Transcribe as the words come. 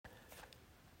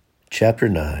Chapter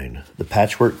 9. The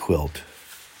Patchwork Quilt.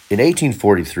 In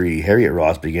 1843, Harriet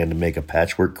Ross began to make a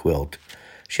patchwork quilt.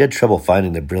 She had trouble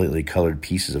finding the brilliantly colored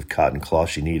pieces of cotton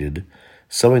cloth she needed.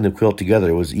 Sewing the quilt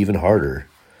together was even harder.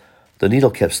 The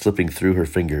needle kept slipping through her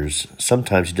fingers.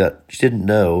 Sometimes she didn't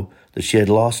know that she had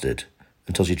lost it,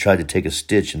 until she tried to take a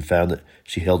stitch and found that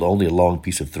she held only a long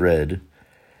piece of thread.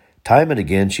 Time and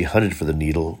again she hunted for the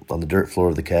needle on the dirt floor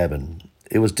of the cabin.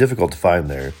 It was difficult to find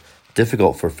there,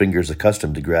 difficult for fingers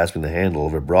accustomed to grasping the handle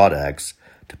of a broadaxe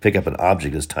to pick up an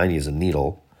object as tiny as a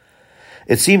needle.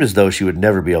 It seemed as though she would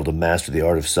never be able to master the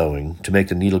art of sewing, to make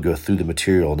the needle go through the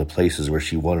material in the places where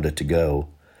she wanted it to go.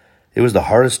 It was the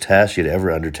hardest task she had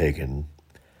ever undertaken.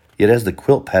 Yet as the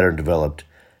quilt pattern developed,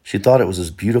 she thought it was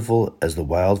as beautiful as the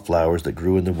wild flowers that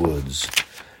grew in the woods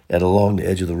and along the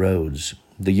edge of the roads.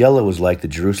 The yellow was like the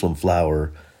Jerusalem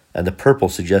flower, and the purple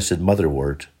suggested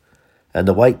motherwort, and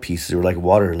the white pieces were like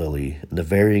water lily, and the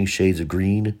varying shades of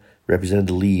green represented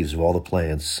the leaves of all the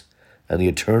plants, and the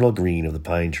eternal green of the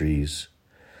pine trees.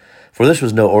 For this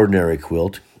was no ordinary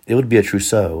quilt. It would be a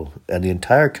trousseau, and the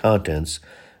entire contents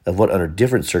of what under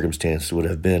different circumstances would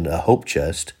have been a hope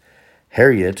chest.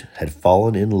 Harriet had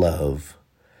fallen in love.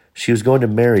 She was going to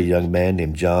marry a young man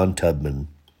named John Tubman.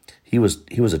 He was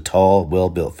a tall,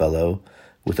 well-built fellow,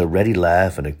 with a ready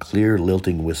laugh and a clear,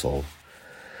 lilting whistle.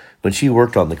 When she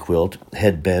worked on the quilt,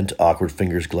 head bent, awkward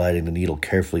fingers gliding the needle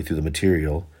carefully through the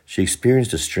material, she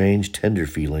experienced a strange, tender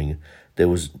feeling that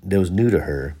was new to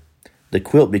her. The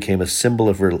quilt became a symbol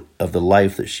of the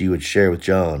life that she would share with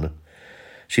John.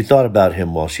 She thought about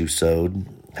him while she sewed,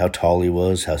 how tall he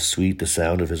was, how sweet the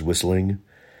sound of his whistling.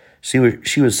 She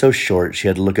was so short she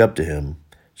had to look up to him.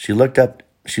 She looked up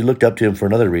to him for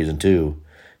another reason, too.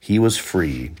 He was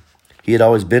free. He had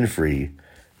always been free.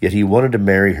 Yet he wanted to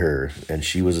marry her, and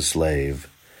she was a slave.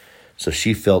 So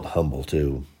she felt humble,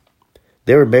 too.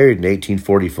 They were married in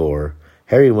 1844.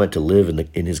 Harry went to live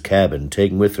in his cabin,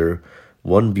 taking with her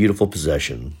one beautiful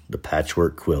possession, the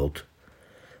patchwork quilt.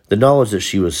 The knowledge that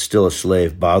she was still a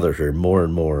slave bothered her more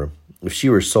and more. If she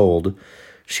were sold,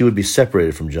 she would be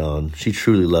separated from John. She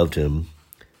truly loved him.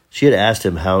 She had asked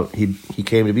him how he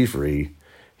came to be free.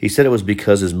 He said it was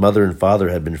because his mother and father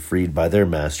had been freed by their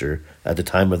master at the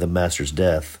time of the master's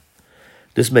death.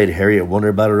 This made Harriet wonder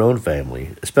about her own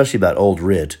family, especially about old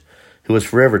Rit, who was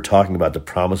forever talking about the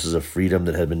promises of freedom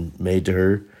that had been made to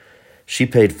her. She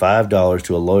paid $5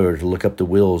 to a lawyer to look up the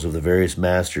wills of the various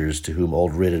masters to whom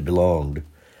old Rit had belonged.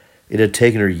 It had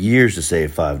taken her years to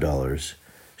save $5.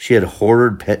 She had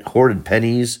hoarded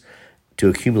pennies to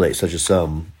accumulate such a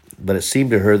sum, but it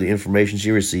seemed to her the information she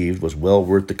received was well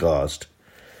worth the cost.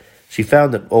 She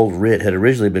found that old Rit had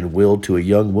originally been willed to a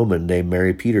young woman named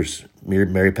Mary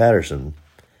Patterson,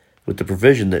 with the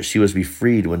provision that she was to be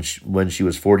freed when she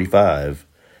was 45.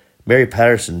 Mary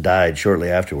Patterson died shortly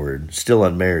afterward, still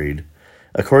unmarried.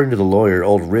 According to the lawyer,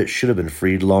 old Rit should have been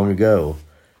freed long ago.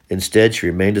 Instead, she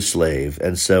remained a slave,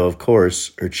 and so, of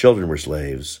course, her children were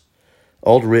slaves.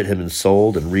 Old Rit had been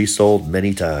sold and resold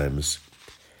many times.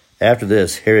 After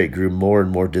this, Harriet grew more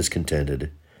and more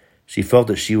discontented. She felt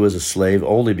that she was a slave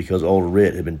only because old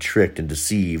Rit had been tricked and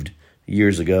deceived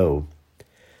years ago.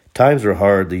 Times were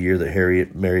hard the year that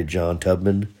Harriet married John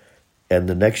Tubman, and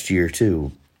the next year,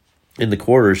 too. In the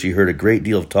quarter, she heard a great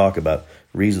deal of talk about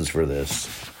reasons for this.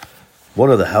 One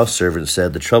of the house servants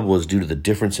said the trouble was due to the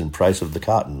difference in price of the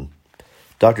cotton.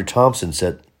 Dr. Thompson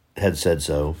had said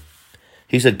so.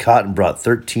 He said cotton brought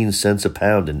 13 cents a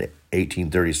pound in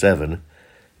 1837,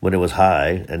 when it was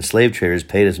high, and slave traders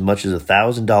paid as much as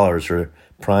 $1,000 for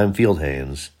prime field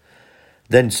hands.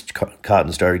 Then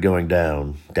cotton started going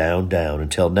down,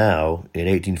 until now, in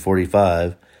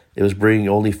 1845, it was bringing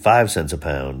only 5 cents a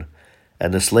pound,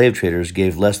 and the slave traders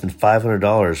gave less than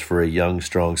 $500 for young,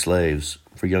 strong slaves.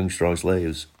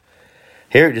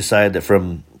 Harriet decided that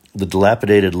from the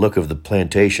dilapidated look of the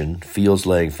plantation, fields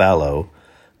laying fallow,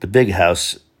 the big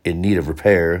house in need of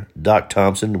repair, Doc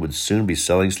Thompson would soon be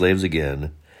selling slaves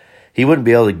again. He wouldn't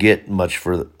be able to get much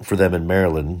for them in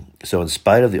Maryland, so in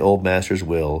spite of the old master's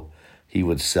will, he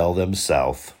would sell them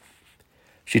south.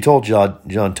 She told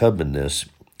John Tubman this.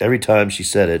 Every time she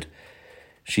said it,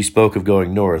 she spoke of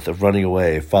going north, of running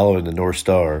away, following the North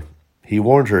Star. He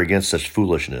warned her against such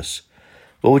foolishness.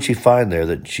 What would she find there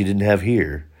that she didn't have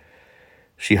here?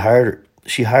 She hired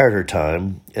her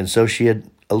time, and so she had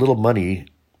a little money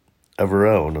of her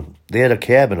own. They had a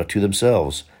cabin to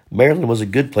themselves. Maryland was a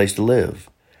good place to live.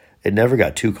 It never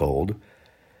got too cold.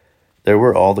 There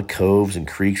were all the coves and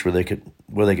creeks where they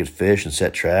could fish and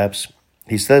set traps.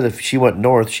 He said if she went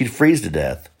north, she'd freeze to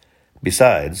death.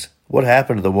 Besides, what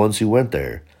happened to the ones who went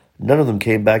there? None of them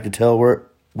came back to tell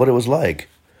what it was like.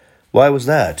 Why was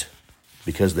that?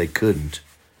 because they couldn't.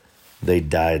 They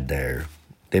died there.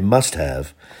 They must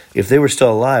have. If they were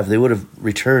still alive, they would have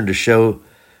returned to show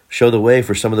the way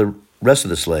for some of the rest of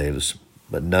the slaves.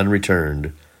 But none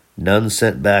returned. None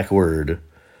sent back word.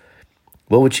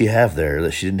 What would she have there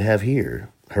that she didn't have here?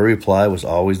 Her reply was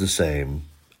always the same.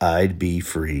 I'd be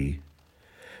free.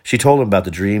 She told him about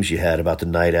the dreams she had about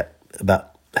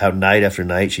how night after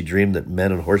night she dreamed that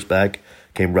men on horseback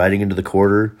came riding into the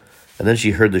quarter, and then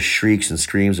she heard the shrieks and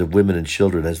screams of women and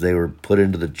children as they were put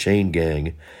into the chain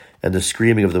gang, and the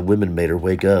screaming of the women made her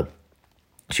wake up.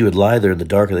 She would lie there in the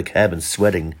dark of the cabin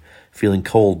sweating, feeling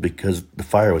cold because the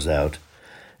fire was out,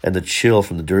 and the chill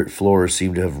from the dirt floor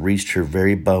seemed to have reached her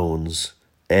very bones,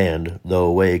 and, though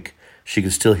awake, she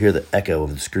could still hear the echo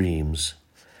of the screams.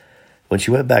 When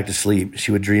she went back to sleep,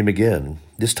 she would dream again.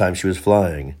 This time she was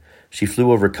flying. She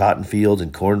flew over cotton fields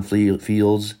and corn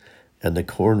fields, and the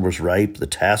corn was ripe, the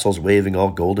tassels waving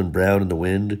all golden brown in the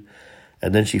wind.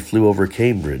 And then she flew over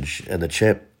Cambridge and the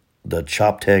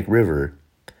Choptank River,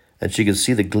 and she could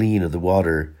see the gleam of the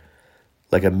water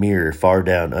like a mirror far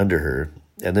down under her.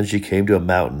 And then she came to a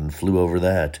mountain and flew over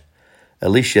that.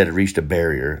 At least she had reached a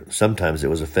barrier. Sometimes it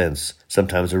was a fence,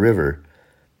 sometimes a river,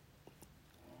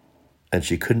 and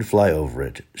she couldn't fly over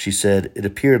it. She said, it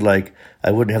appeared like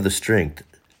I wouldn't have the strength,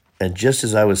 and just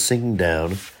as I was sinking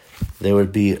down, there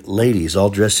would be ladies all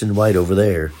dressed in white over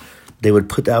there. They would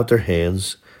put out their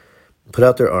arms,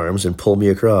 and pull me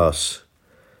across.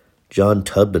 John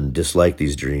Tubman disliked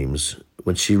these dreams.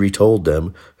 When she retold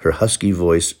them, her husky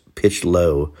voice pitched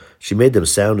low. She made them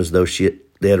sound as though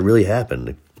they had really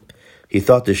happened. He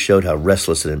thought this showed how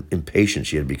restless and impatient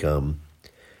she had become.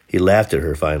 He laughed at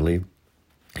her finally.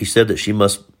 He said that she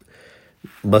must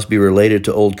be related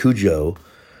to old Cujo,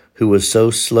 who was so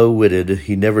slow-witted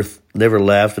he never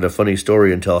laughed at a funny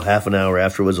story until half an hour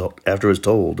after it was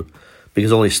told,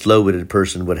 because only slow-witted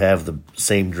person would have the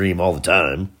same dream all the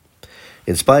time.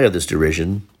 In spite of this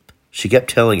derision, she kept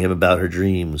telling him about her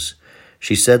dreams.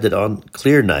 She said that on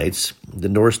clear nights, the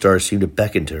North Star seemed to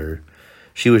beckon to her.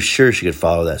 She was sure she could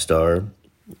follow that star.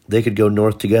 They could go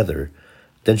north together.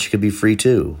 Then she could be free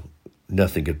too.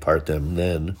 Nothing could part them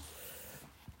then.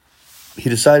 He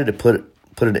decided to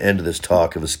put an end to this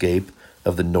talk of escape,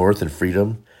 of the North and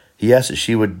freedom. He asked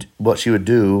what she would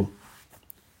do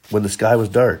when the sky was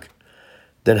dark.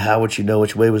 Then how would she know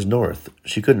which way was north?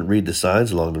 She couldn't read the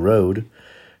signs along the road.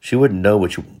 She wouldn't know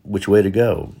which way to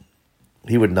go.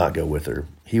 He would not go with her.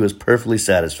 He was perfectly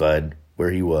satisfied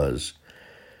where he was.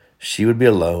 She would be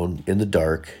alone, in the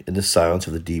dark, in the silence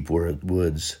of the deep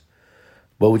woods.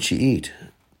 What would she eat?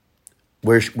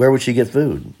 Where would she get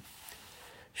food?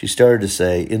 She started to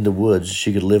say, in the woods,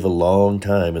 she could live a long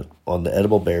time on the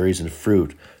edible berries and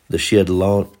fruit that she had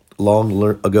long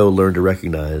ago learned to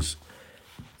recognize.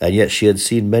 And yet she had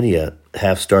seen many a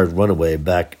half-starved runaway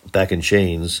back in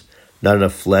chains, not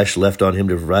enough flesh left on him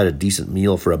to provide a decent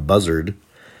meal for a buzzard.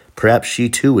 Perhaps she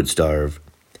too would starve.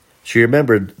 She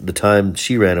remembered the time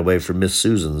she ran away from Miss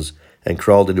Susan's and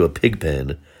crawled into a pig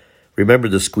pen,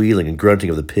 remembered the squealing and grunting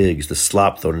of the pigs, the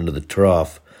slop thrown into the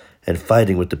trough, and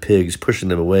fighting with the pigs, pushing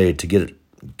them away to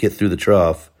get through the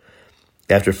trough.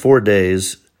 After 4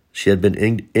 days, she had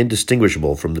been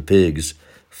indistinguishable from the pigs,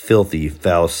 filthy,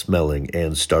 foul-smelling,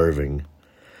 and starving.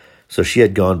 So she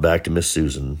had gone back to Miss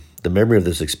Susan. The memory of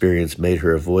this experience made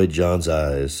her avoid John's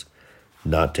eyes,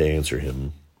 not to answer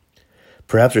him.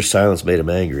 Perhaps her silence made him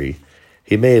angry.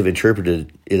 He may have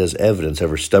interpreted it as evidence of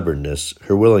her stubbornness,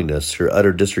 her willingness, her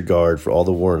utter disregard for all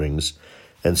the warnings,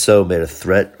 and so made a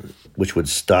threat which would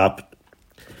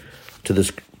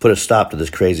put a stop to this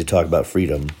crazy talk about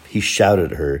freedom. He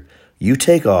shouted at her, "You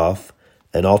take off,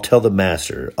 and I'll tell the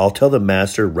master. I'll tell the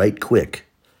master right quick."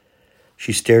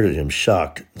 She stared at him,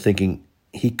 shocked, thinking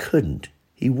he couldn't,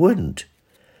 he wouldn't.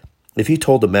 If he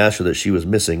told the master that she was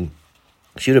missing,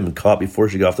 she would have been caught before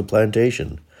she got off the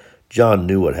plantation. John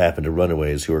knew what happened to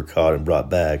runaways who were caught and brought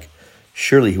back.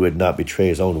 Surely he would not betray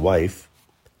his own wife.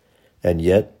 And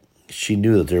yet, she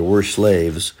knew that there were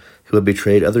slaves who had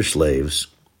betrayed other slaves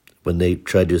when they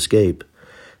tried to escape.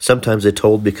 Sometimes they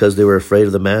told because they were afraid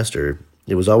of the master.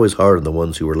 It was always hard on the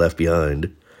ones who were left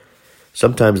behind.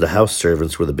 Sometimes the house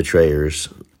servants were the betrayers.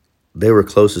 They were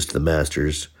closest to the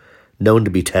masters, known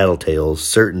to be tattletales,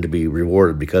 certain to be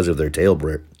rewarded because of their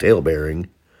tale-bearing.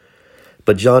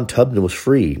 But John Tubman was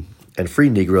free, and free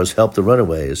Negroes helped the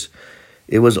runaways.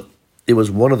 It was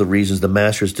one of the reasons the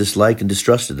masters disliked and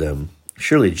distrusted them.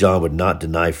 Surely John would not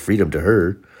deny freedom to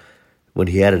her when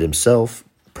he had it himself.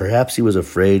 Perhaps he was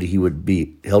afraid he would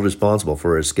be held responsible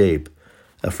for her escape,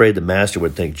 afraid the master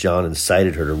would think John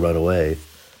incited her to run away.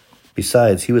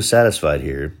 Besides, he was satisfied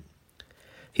here.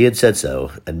 He had said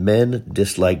so, and men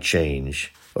disliked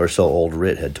change, or so old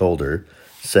Rit had told her,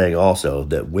 saying also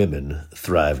that women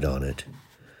thrived on it.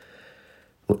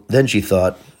 Then she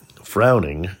thought,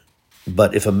 frowning,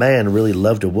 but if a man really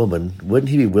loved a woman, wouldn't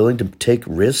he be willing to take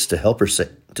risks to help her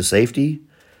to safety?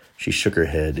 She shook her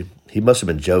head. He must have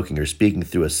been joking or speaking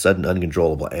through a sudden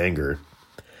uncontrollable anger.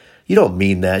 You don't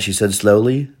mean that, she said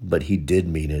slowly, but he did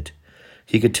mean it.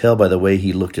 He could tell by the way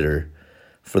he looked at her,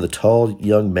 for the tall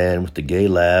young man with the gay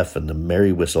laugh and the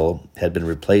merry whistle had been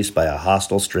replaced by a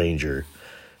hostile stranger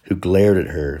who glared at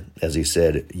her as he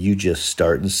said, "You just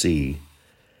start and see."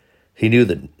 She knew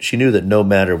that no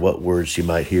matter what words she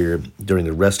might hear during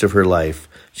the rest of her life,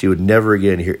 she would never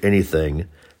again hear anything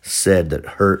said that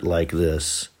hurt like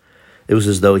this. It was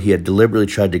as though he had deliberately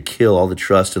tried to kill all the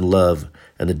trust and love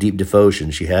and the deep devotion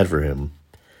she had for him.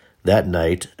 That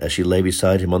night, as she lay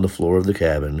beside him on the floor of the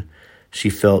cabin, she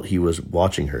felt he was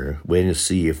watching her, waiting to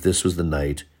see if this was the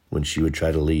night when she would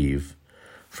try to leave.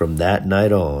 From that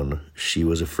night on, she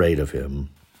was afraid of him.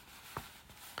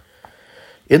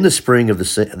 In the spring of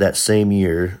that same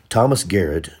year, Thomas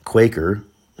Garrett, Quaker,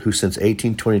 who since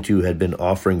 1822 had been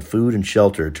offering food and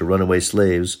shelter to runaway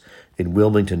slaves in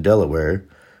Wilmington, Delaware,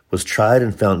 was tried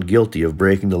and found guilty of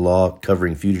breaking the law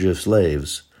covering fugitive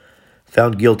slaves.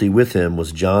 Found guilty with him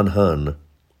was John Hunn,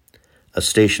 a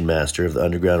station master of the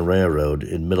Underground Railroad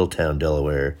in Middletown,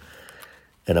 Delaware,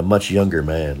 and a much younger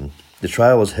man. The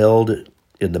trial was held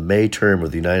in the May term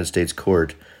of the United States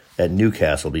Court at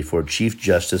Newcastle before Chief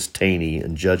Justice Taney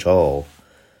and Judge Hall.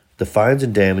 The fines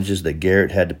and damages that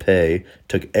Garrett had to pay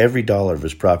took every dollar of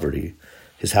his property.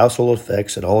 His household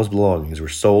effects and all his belongings were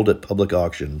sold at public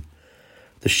auction.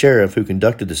 The sheriff who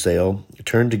conducted the sale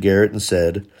turned to Garrett and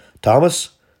said, "Thomas,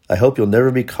 I hope you'll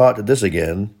never be caught at this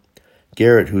again."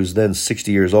 Garrett, who was then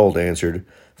 60 years old, answered,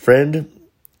 "Friend,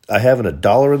 I haven't a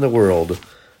dollar in the world,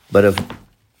 but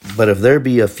if there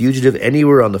be a fugitive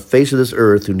anywhere on the face of this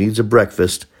earth who needs a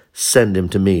breakfast, send him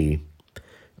to me."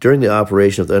 During the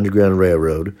operation of the Underground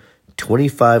Railroad,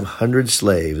 2,500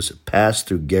 slaves passed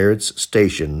through Garrett's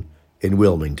station in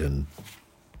Wilmington.